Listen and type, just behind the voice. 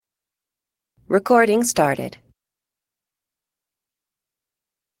Recording started.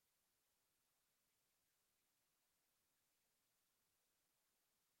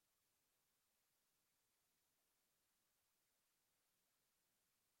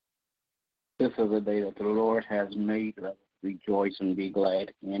 This is the day that the Lord has made. Let us rejoice and be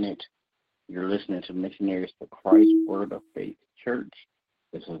glad in it. You're listening to Missionaries for Christ Word of Faith Church.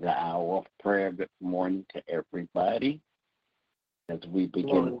 This is the hour of prayer. Good morning to everybody as we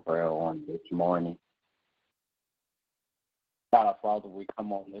begin prayer on this morning. God, Father, we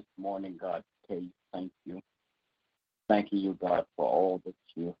come on this morning, God, to tell you thank you. Thank you, God, for all that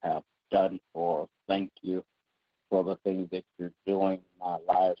you have done for us. Thank you for the things that you're doing in our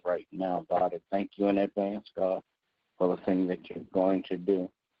lives right now, God. And thank you in advance, God, for the things that you're going to do.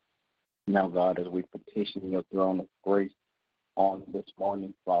 Now, God, as we petition your throne of grace on this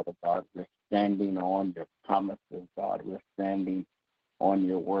morning, Father God, we're standing on your promises, God. We're standing on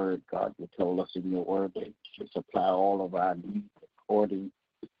your word, God. You told us in your word that you supply all of our needs according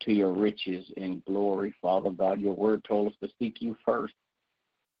to your riches and glory, Father God. Your word told us to seek you first,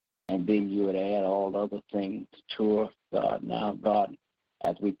 and then you would add all other things to us, God. Now, God,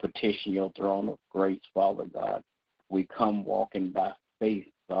 as we petition your throne of grace, Father God, we come walking by faith,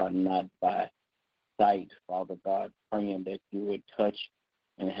 God, not by sight, Father God, praying that you would touch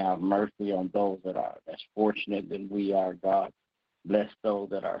and have mercy on those that are less fortunate than we are, God. Bless those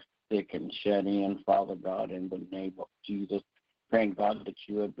that are sick and shut in, Father God, in the name of Jesus. Praying, God, that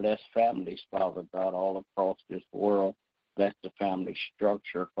you would bless families, Father God, all across this world. Bless the family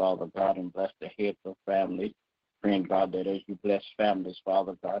structure, Father God, and bless the heads of families. Praying, God, that as you bless families,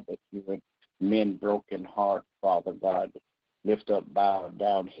 Father God, that you would mend broken hearts, Father God. Lift up bowed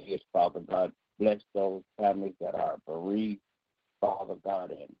down heads, Father God. Bless those families that are bereaved, Father God,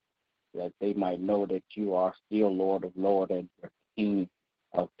 and that they might know that you are still Lord of Lords and King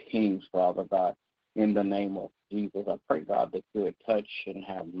of Kings, Father God. In the name of Jesus, I pray, God, that you would touch and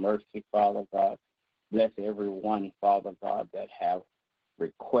have mercy, Father God. Bless everyone, Father God, that have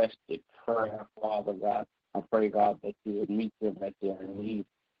requested prayer, Father God. I pray, God, that you would meet them at their needs,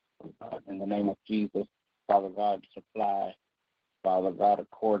 God. In the name of Jesus, Father God, supply, Father God,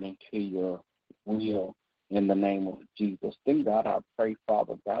 according to your will, in the name of Jesus. Then, God, I pray,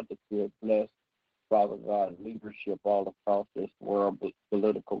 Father God, that you would bless, Father God, leadership all across this world,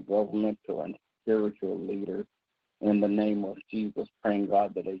 political, governmental, and spiritual leaders. In the name of Jesus, praying,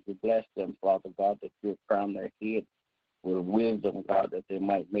 God, that as you bless them, Father God, that you crown their head with wisdom, God, that they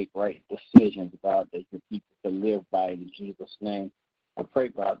might make right decisions, God, that your people can live by in Jesus' name. I pray,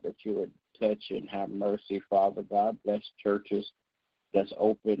 God, that you would touch and have mercy, Father God. Bless churches that's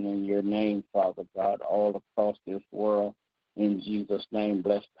open in your name, Father God, all across this world. In Jesus' name,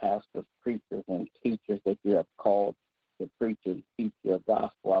 bless pastors, preachers, and teachers that you have called to preach and teach your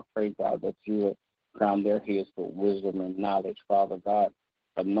gospel. I pray, God, that you would crown their heads with wisdom and knowledge, Father God.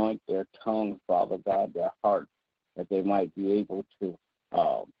 Anoint their tongue, Father God, their heart, that they might be able to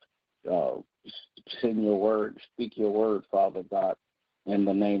uh, uh, sing your word, speak your word, Father God, in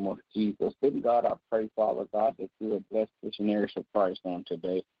the name of Jesus. Then, God, I pray, Father God, that you would bless missionaries of Christ on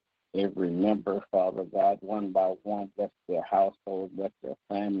today. Every member, Father God, one by one, bless their household, bless their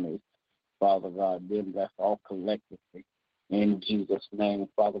families, Father God, then bless all collectively. In Jesus' name,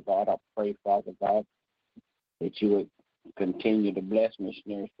 Father God, I pray, Father God, that you would continue to bless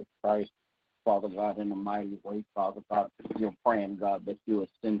missionaries of Christ, Father God, in a mighty way, Father God. You're praying, God, that you would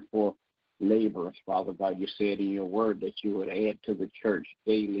send forth laborers, Father God. You said in your word that you would add to the church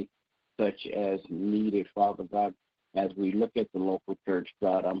daily, such as needed, Father God. As we look at the local church,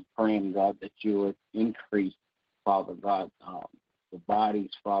 God, I'm praying, God, that you would increase, Father God, the bodies,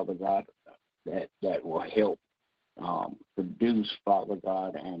 Father God, that will help produce, Father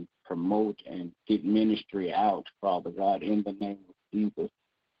God, and promote and get ministry out, Father God, in the name of Jesus.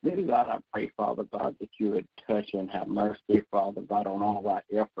 Then, God, I pray, Father God, that you would touch and have mercy, Father God, on all of our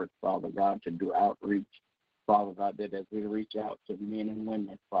efforts, Father God, to do outreach. Father God, that as we reach out to men and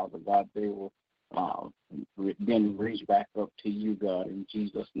women, Father God, they will then reach back up to you, God, in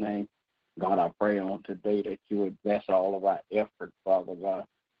Jesus' name. God, I pray on today that you would bless all of our efforts, Father God,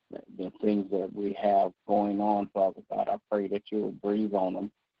 the things that we have going on, Father God. I pray that you will breathe on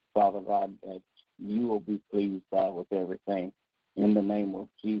them, Father God, that you will be pleased, God, with everything. In the name of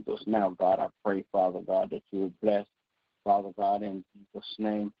Jesus. Now, God, I pray, Father God, that you would bless, Father God, in Jesus'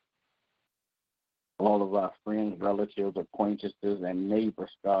 name, all of our friends, relatives, acquaintances, and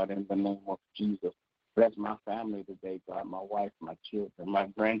neighbors, God, in the name of Jesus. Bless my family today, God, my wife, my children, my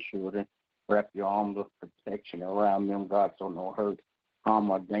grandchildren. Wrap your arms of protection around them, God, so no hurt,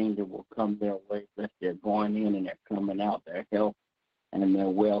 harm, or danger will come their way. Bless their going in and their coming out, their health, and in their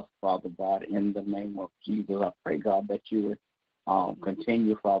wealth, Father God, in the name of Jesus. I pray, God, that you would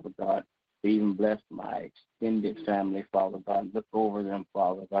continue, Father God, to even bless my extended family, Father God. Look over them,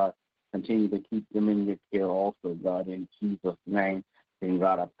 Father God. Continue to keep them in your care also, God, in Jesus' name. And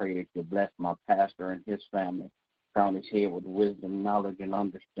God, I pray that you bless my pastor and his family. Crown his head with wisdom, knowledge, and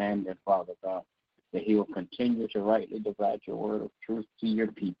understanding, Father God, that he will continue to rightly divide your word of truth to your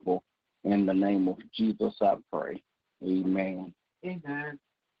people. In the name of Jesus, I pray. Amen. Amen.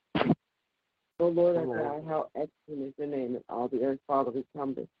 Oh, Lord our God, how excellent is your name in all the earth. Father, we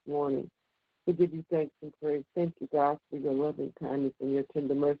come this morning to give you thanks and praise. Thank you, God, for your loving kindness and your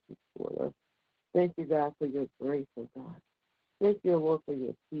tender mercies toward us. Thank you, God, for your grace, oh God. Thank you, Lord, for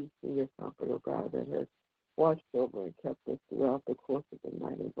your peace and your comfort, oh God, that has watched over and kept us throughout the course of the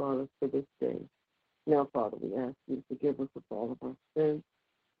night and brought us to this day. Now, Father, we ask you to forgive us of all of our sins,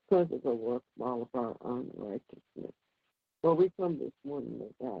 cleanse us, O Lord, from all of our unrighteousness. Lord, we come this morning,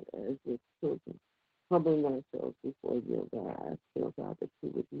 oh God, as your children, humbling ourselves before you, oh God. I ask you, oh God, that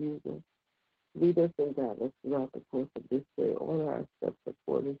you would use us. Lead us and guide us throughout the course of this day. Order our steps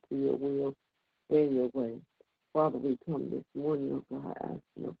according to your will and your way. Father, we come this morning, oh God,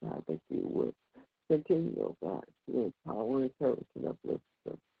 asking, oh God, that you would continue, oh God, to empower, encourage, and uplift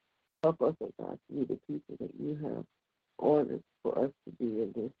us. Help us, oh God, to be the people that you have ordered for us to be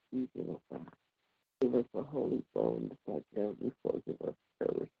in this season, oh God. Give us a holy boldness like never before. Give us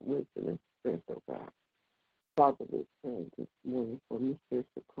courage, wisdom, and strength, oh God. Father, we pray this morning for Mr.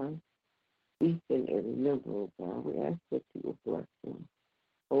 Christ, each and every member, oh God. We ask that you will bless them.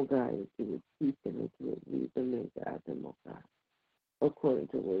 Oh God, that you would keep them, and you would lead them and guide them, oh God, according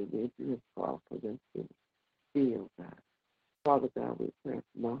to what it is you have called for them to be, oh God. Father God, we pray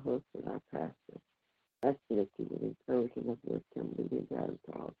for my husband, our pastor, asking that you would encourage and uplift him, lead and guide him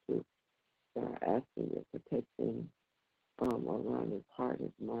to all truth. God, asking you to protect him around his heart,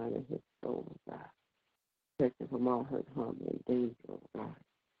 his mind, and his soul, oh God. Protect him from all hurt, harm, and danger, oh God.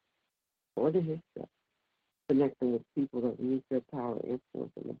 Order his steps, connecting with people that use their power,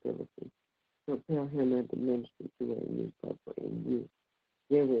 influence, and ability to propel him and the ministry to a new purpose in you.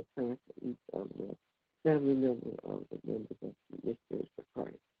 Then we're praying for each of the family members of the members of the Mysteries of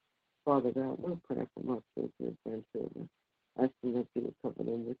Christ. Father God, we're praying for my children and grandchildren, asking that you would cover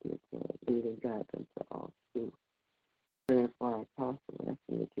them with your blood, lead and guide them to all truth. Praying for our apostle,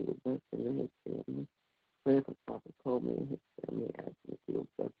 asking that you would bless him and his family. Praying for Prophet Coleman and his family, asking that you would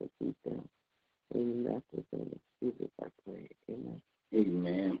bless and keep them. In the master's name of Jesus, I pray. Amen.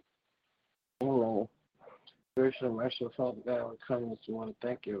 Amen. Amen. Gracious and merciful Father God, we come this morning.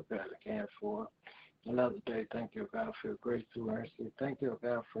 Thank you, God, again for another day. Thank you, God, for your grace and mercy. Thank you,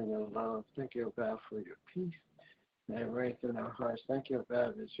 God, for your love. Thank you, God, for your peace that reigns in our hearts. Thank you,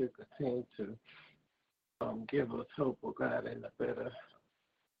 God, that you continue to give us hope, oh God, in a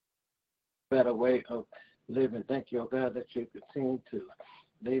better way of living. Thank you, oh God, that you continue to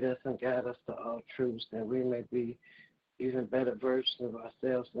lead us and guide us to all truths, that we may be even better versions of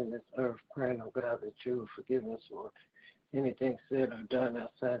ourselves in this earth. Praying, oh God, that you will forgive us for anything said or done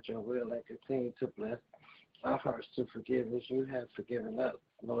outside your will, and continue to bless our hearts to forgive as you have forgiven us.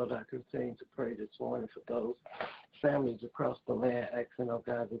 Lord, I continue to pray this morning for those families across the land, asking, oh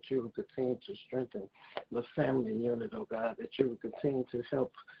God, that you will continue to strengthen the family unit, oh God, that you will continue to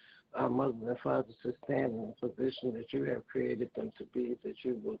help our mothers and fathers to stand in the position that you have created them to be, that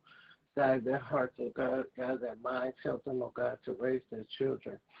you will guide their hearts, oh God, guide their minds, help them, oh God, to raise their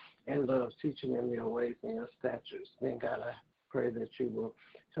children in love, teaching them your ways and your statutes. Then, God, I pray that you will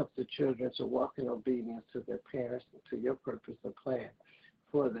help the children to walk in obedience to their parents and to your purpose and plan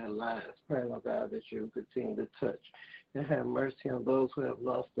for their lives. Praying, oh God, that you will continue to touch and have mercy on those who have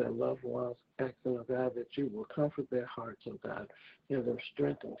lost their loved ones. Asking, oh God, that you will comfort their hearts, oh God. Give them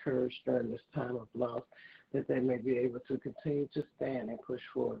strength and courage during this time of loss, that they may be able to continue to stand and push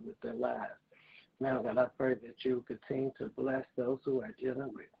forward with their lives. Now, God, I pray that you will continue to bless those who are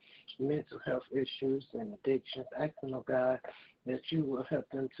dealing with mental health issues and addictions. Asking, oh God, that you will help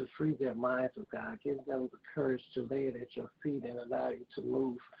them to free their minds, oh God. Give them the courage to lay it at your feet and allow you to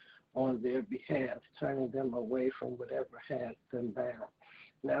move on their behalf, turning them away from whatever has them bound.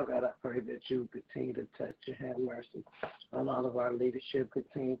 Now, God, I pray that you continue to touch and have mercy on all of our leadership,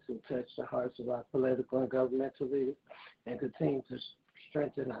 continue to touch the hearts of our political and governmental leaders, and continue to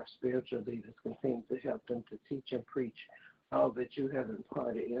strengthen our spiritual leaders, continue to help them to teach and preach all that you have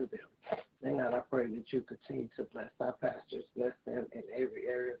imparted in them. And God, I pray that you continue to bless our pastors, bless them in every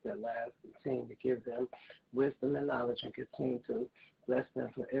area of their lives, continue to give them wisdom and knowledge, and continue to bless them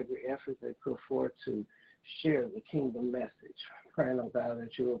for every effort they put forth to share the kingdom message. Praying, oh God,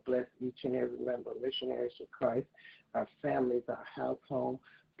 that you will bless each and every member of Missionaries of Christ, our families, our household.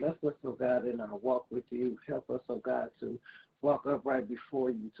 Bless us, oh God, in our walk with you. Help us, oh God, to walk upright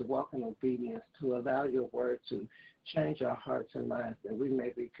before you, to walk in obedience, to allow your word to change our hearts and minds, that we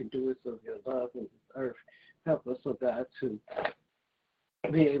may be conduits of your love in this earth. Help us, oh God, to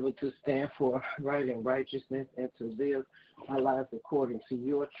be able to stand for right and righteousness and to live our lives according to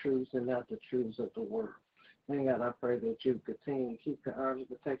your truths and not the truths of the world. And God, I pray that you continue to keep the arms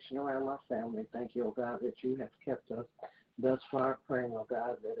of protection around my family. Thank you, oh God, that you have kept us thus far. Praying, oh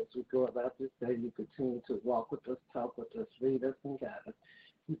God, that as we go about this day, you continue to walk with us, talk with us, lead us, and guide us.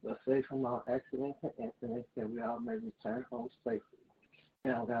 Keep us safe from all accidents and incidents, that we all may return home safely.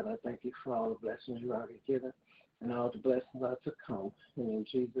 Now, God, I thank you for all the blessings you already given and all the blessings are to come. And in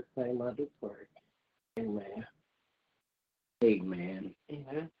Jesus' name I do pray. Amen. Amen.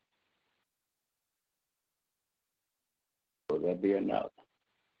 Amen. Will there be enough?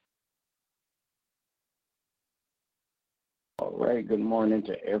 All right. Good morning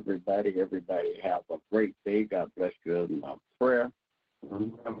to everybody. Everybody have a great day. God bless you in my prayer.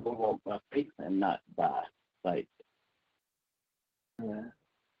 Remember, walk by faith and not by sight. Amen.